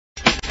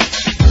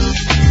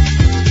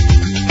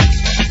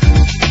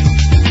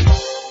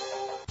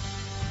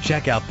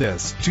Check out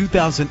this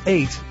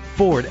 2008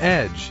 Ford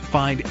Edge.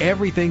 Find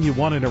everything you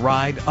want in a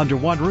ride under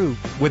one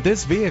roof with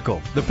this vehicle.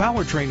 The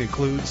powertrain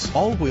includes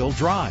all-wheel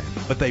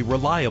drive with a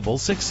reliable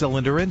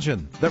 6-cylinder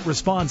engine that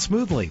responds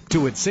smoothly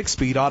to its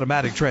 6-speed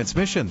automatic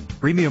transmission.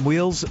 Premium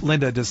wheels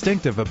lend a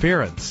distinctive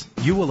appearance.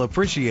 You will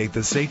appreciate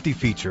the safety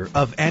feature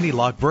of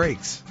anti-lock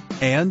brakes.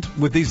 And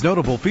with these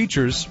notable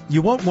features,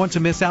 you won't want to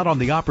miss out on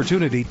the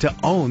opportunity to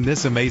own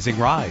this amazing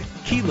ride.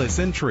 Keyless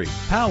entry,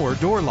 power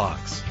door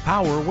locks,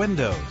 power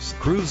windows,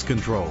 cruise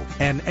control,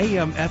 an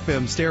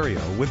AM/FM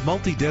stereo with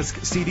multi-disc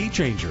CD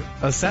changer,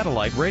 a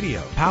satellite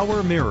radio,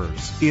 power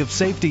mirrors. If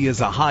safety is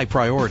a high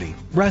priority,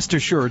 rest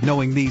assured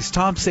knowing these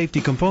top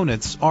safety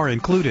components are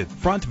included: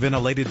 front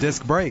ventilated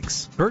disc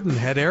brakes, curtain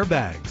head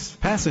airbags,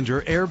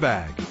 passenger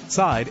airbag,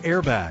 side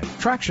airbag,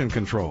 traction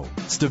control,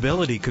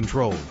 stability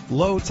control,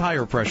 low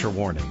tire pressure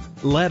warning.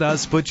 Let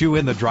us put you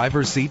in the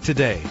driver's seat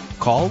today.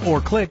 Call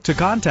or click to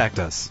contact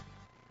us.